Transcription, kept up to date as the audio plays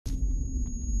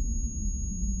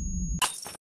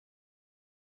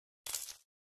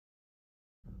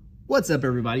What's up,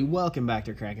 everybody? Welcome back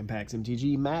to Cracking Packs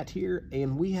MTG. Matt here,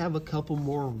 and we have a couple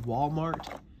more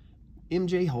Walmart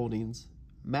MJ Holdings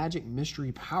Magic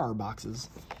Mystery Power Boxes.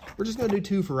 We're just going to do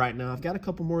two for right now. I've got a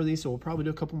couple more of these, so we'll probably do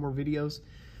a couple more videos.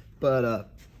 But I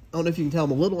don't know if you can tell,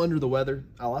 I'm a little under the weather.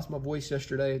 I lost my voice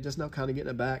yesterday, just now kind of getting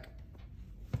it back.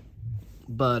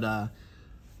 But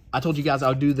I told you guys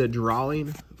I'll do the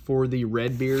drawing for the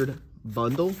Redbeard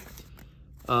bundle.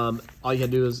 All you gotta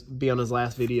do is be on his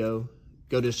last video,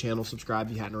 go to his channel, subscribe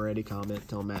if you hadn't already, comment,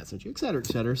 tell him Matt sent you, etc.,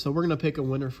 etc. So we're going to pick a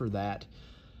winner for that.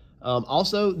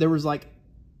 Also, there was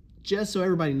just so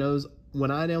everybody knows, when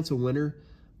I announce a winner,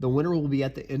 the winner will be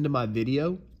at the end of my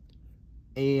video,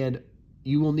 and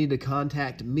you will need to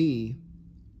contact me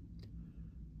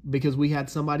because we had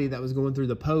somebody that was going through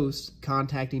the post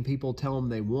contacting people, tell them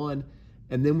they won,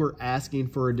 and then we're asking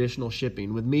for additional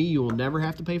shipping. With me, you will never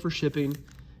have to pay for shipping,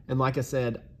 and like I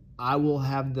said, I will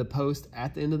have the post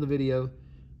at the end of the video,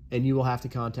 and you will have to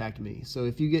contact me. So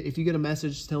if you get a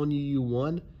message telling you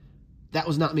won, that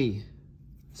was not me.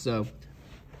 So,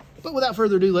 but without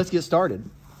further ado, let's get started.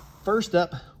 First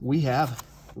up, we have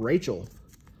Rachel,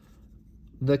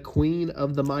 the queen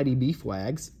of the mighty beef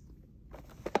wags,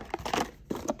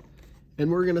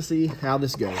 and we're gonna see how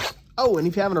this goes. Oh, and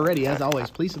if you haven't already, as always,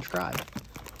 please subscribe,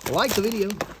 like the video,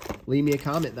 leave me a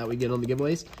comment that we get on the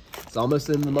giveaways. It's almost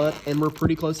the end of the month, and we're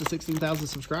pretty close to 16,000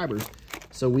 subscribers.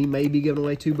 So we may be giving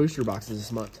away 2 booster boxes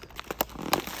this month.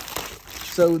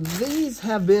 So these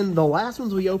have been, the last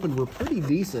ones we opened were pretty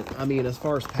decent. I mean, as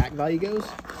far as pack value goes.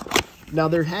 Now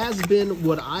there has been,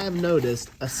 what I have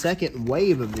noticed, a second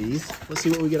wave of these. Let's see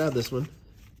what we get out of this one.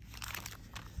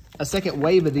 A second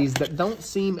wave of these that don't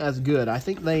seem as good. I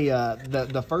think they,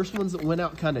 the first ones that went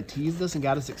out kind of teased us and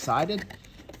got us excited.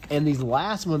 And these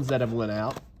last ones that have went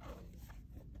out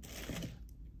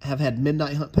have had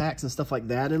Midnight Hunt packs and stuff like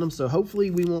that in them, so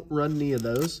hopefully we won't run any of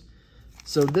those.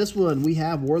 So this one, we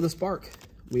have War of the Spark,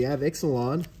 we have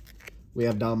Ixalan, we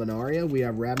have Dominaria, we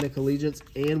have Ravnica Allegiance,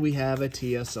 and we have a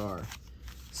TSR.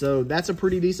 So that's a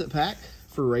pretty decent pack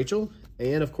for Rachel,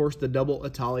 and of course the double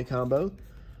Atali combo,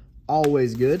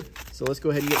 always good. So let's go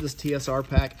ahead and get this TSR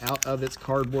pack out of its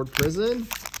cardboard prison,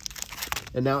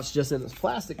 and now it's just in its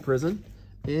plastic prison,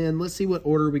 and let's see what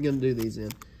order we're going to do these in.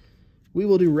 We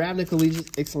will do Ravnica Allegiance,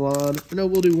 Ixalan. No,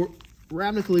 we'll do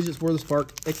Ravnica Allegiance, War of the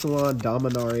Spark, Ixalan,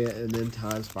 Dominaria, and then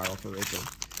Time Spiral for Rachel.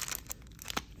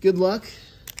 Good luck.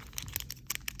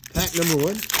 Pack number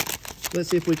 1. Let's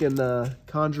see if we can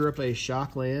conjure up a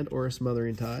Shockland or a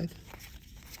Smothering Tithe.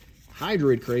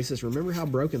 Hydroid Crisis. Remember how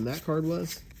broken that card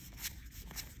was?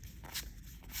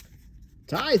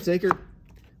 Tithe Taker.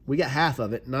 We got half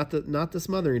of it. Not the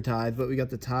Smothering Tithe, but we got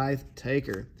the Tithe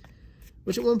Taker.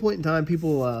 Which at one point in time,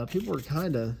 people were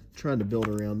kind of trying to build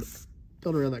around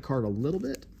that card a little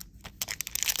bit.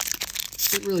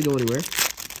 Didn't really go anywhere.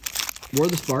 War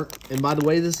of the Spark, and by the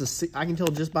way, this is, I can tell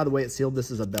just by the way it's sealed, this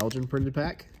is a Belgian printed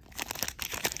pack.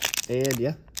 And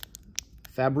yeah,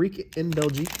 Fabrique in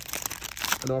Belgique.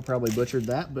 I know I probably butchered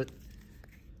that, but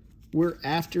we're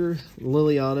after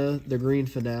Liliana, the Green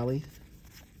Finale.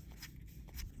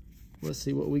 Let's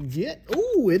see what we get.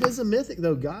 Oh, it is a mythic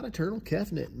though. God Eternal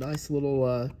Kefnet. Nice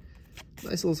little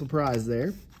surprise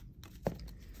there.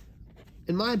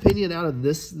 In my opinion, out of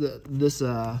this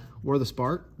War of the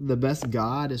Spark, the best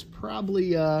God is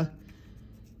probably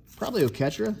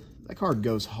Oketra. That card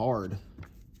goes hard.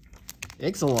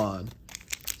 Ixalan.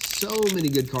 So many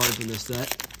good cards in this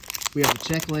set. We have the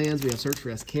Check Lands. We have Search for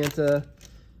Escanta.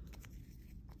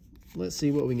 Let's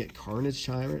see what we can get. Carnage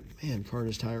Tyrant. Man,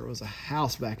 Carnage Tyrant was a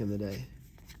house back in the day.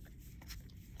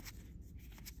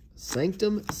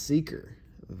 Sanctum Seeker.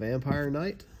 Vampire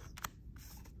Knight.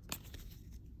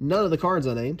 None of the cards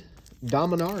I named.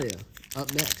 Dominaria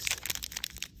up next.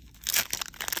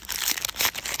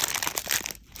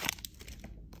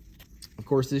 Of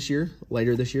course,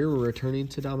 later this year, we're returning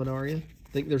to Dominaria. I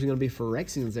think there's going to be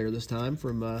Phyrexians there this time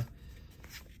from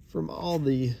all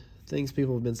the things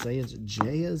people have been saying. It's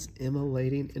Jaya's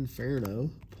Immolating Inferno,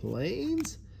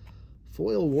 Plains,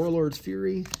 Foil Warlord's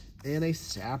Fury, and a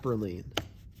Saproline.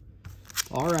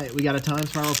 All right, we got a Time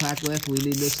Spiral pack left. We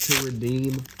need this to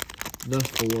redeem the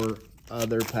 4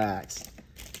 other packs.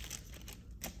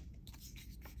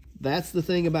 That's the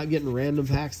thing about getting random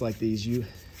packs like these.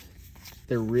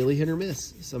 They're really hit or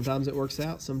miss. Sometimes it works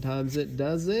out, sometimes it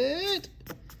doesn't.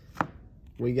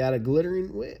 We got a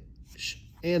Glittering Witch.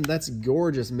 And that's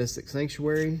gorgeous Mystic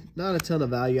Sanctuary. Not a ton of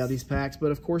value out of these packs,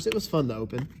 but of course it was fun to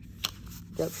open.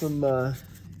 Got some,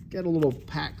 got a little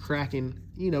pack cracking.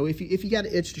 You know, if you got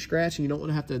an itch to scratch and you don't want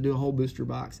to have to do a whole booster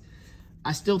box,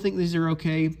 I still think these are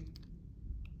okay.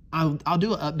 I'll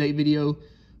do an update video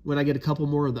when I get a couple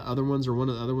more of the other ones or one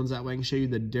of the other ones, that way I can show you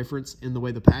the difference in the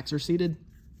way the packs are seated.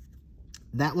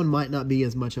 That one might not be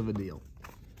as much of a deal.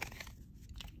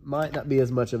 Might not be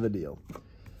as much of a deal.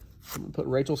 So I'm going to put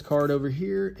Rachel's card over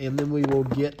here, and then we will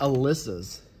get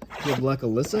Alyssa's. Good luck,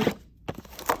 Alyssa.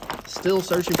 Still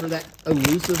searching for that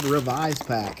elusive revised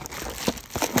pack,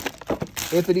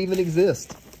 if it even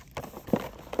exists.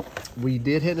 We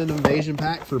did hit an invasion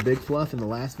pack for Big Fluff in the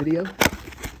last video,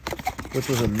 which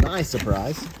was a nice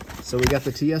surprise. So we got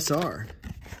the TSR.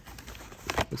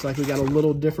 Looks like we got a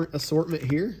little different assortment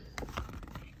here.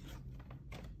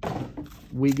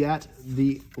 We got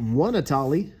the one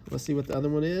Atali. Let's see what the other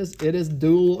one is. It is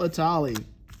dual Atali.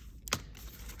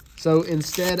 So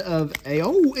instead of a,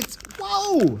 oh, it's,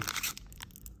 whoa!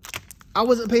 I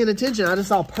wasn't paying attention. I just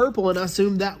saw purple and I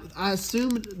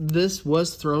assumed this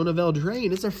was Throne of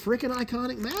Eldraine. It's a freaking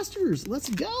iconic Masters. Let's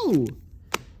go.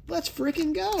 Let's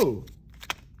freaking go.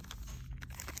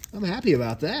 I'm happy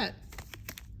about that.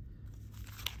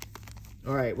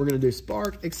 All right, we're going to do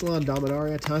Spark, Ixalan,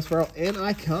 Dominaria, Time Spiral, and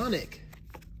Iconic.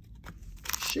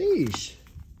 Sheesh.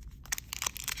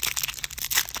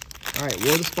 All right,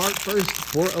 we'll the Spark first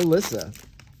for Alyssa.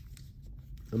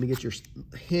 Let me get your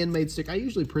handmade stick. I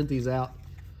usually print these out.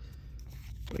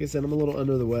 Like I said, I'm a little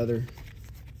under the weather.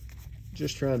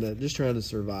 Just trying to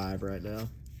survive right now.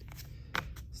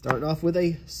 Starting off with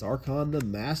a Sarkhan the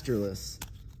Masterless.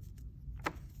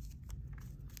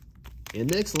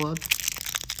 Into Ixalan.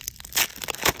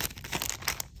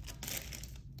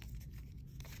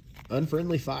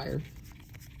 Unfriendly Fire.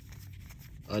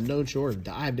 Unknown Shore,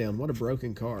 Dive Down. What a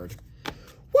broken card.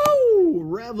 Woo!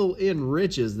 Revel in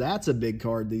Riches. That's a big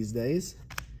card these days.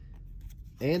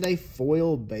 And a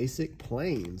foil basic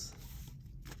Plains.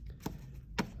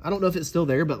 I don't know if it's still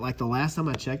there, but like the last time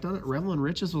I checked on it, Revel in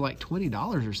Riches was like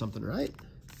 $20 or something, right?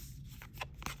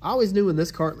 I always knew when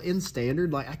this card in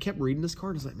standard, like I kept reading this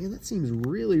card, I was like, man, that seems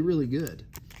really, really good.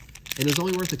 And it's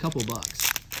only worth a couple bucks.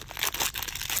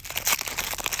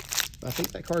 I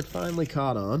think that card finally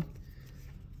caught on.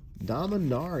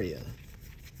 Dominaria.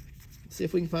 Let's see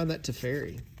if we can find that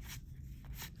Teferi.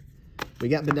 We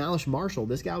got Benalish Marshall.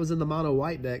 This guy was in the mono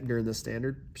white deck during the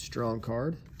standard. Strong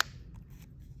card.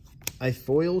 A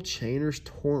foil Chainer's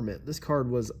Torment. This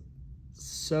card was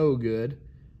so good.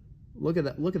 Look at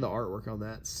that. Look at the artwork on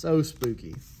that. So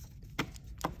spooky.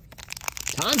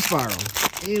 Time Spiral.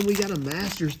 And we got a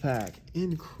Masters pack.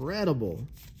 Incredible.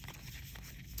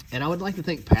 And I would like to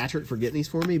thank Patrick for getting these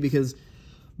for me, because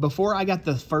before I got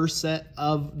the first set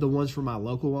of the ones from my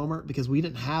local Walmart, because we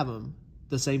didn't have them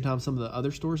the same time some of the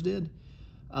other stores did,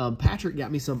 Patrick got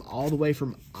me some all the way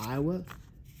from Iowa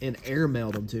and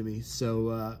airmailed them to me.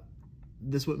 So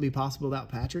this wouldn't be possible without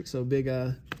Patrick. So big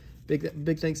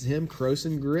thanks to him.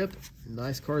 Croson Grip,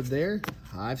 nice card there.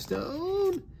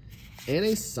 Hivestone and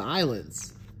a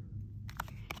Silence.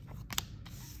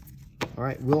 All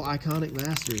right, will Iconic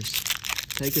Masters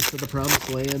take us to the promised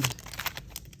land,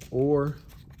 or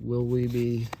will we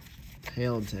be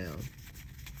Poundtown?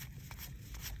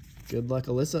 Good luck,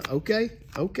 Alyssa. Okay,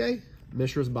 okay.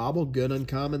 Mishra's Bauble, good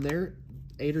uncommon there.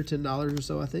 $8 or $10 or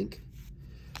so, I think.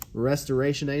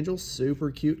 Restoration Angel,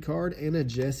 super cute card, and a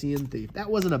Jessian Thief. That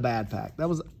wasn't a bad pack. That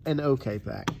was an okay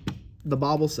pack. The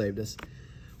Bauble saved us.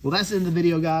 Well, that's the end of the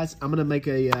video, guys. I'm going to make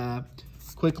a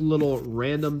quick little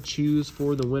random choose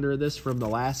for the winner of this from the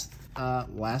last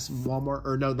Walmart,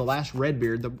 or no, the last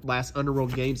Redbeard, the last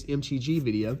Underworld Games MTG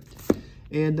video.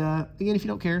 And again, if you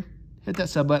don't care, hit that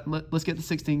sub button. Let's get to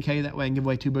 16K. That way I can give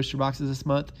away 2 booster boxes this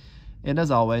month. And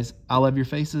as always, I love your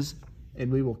faces,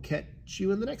 and we will catch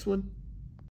you in the next one.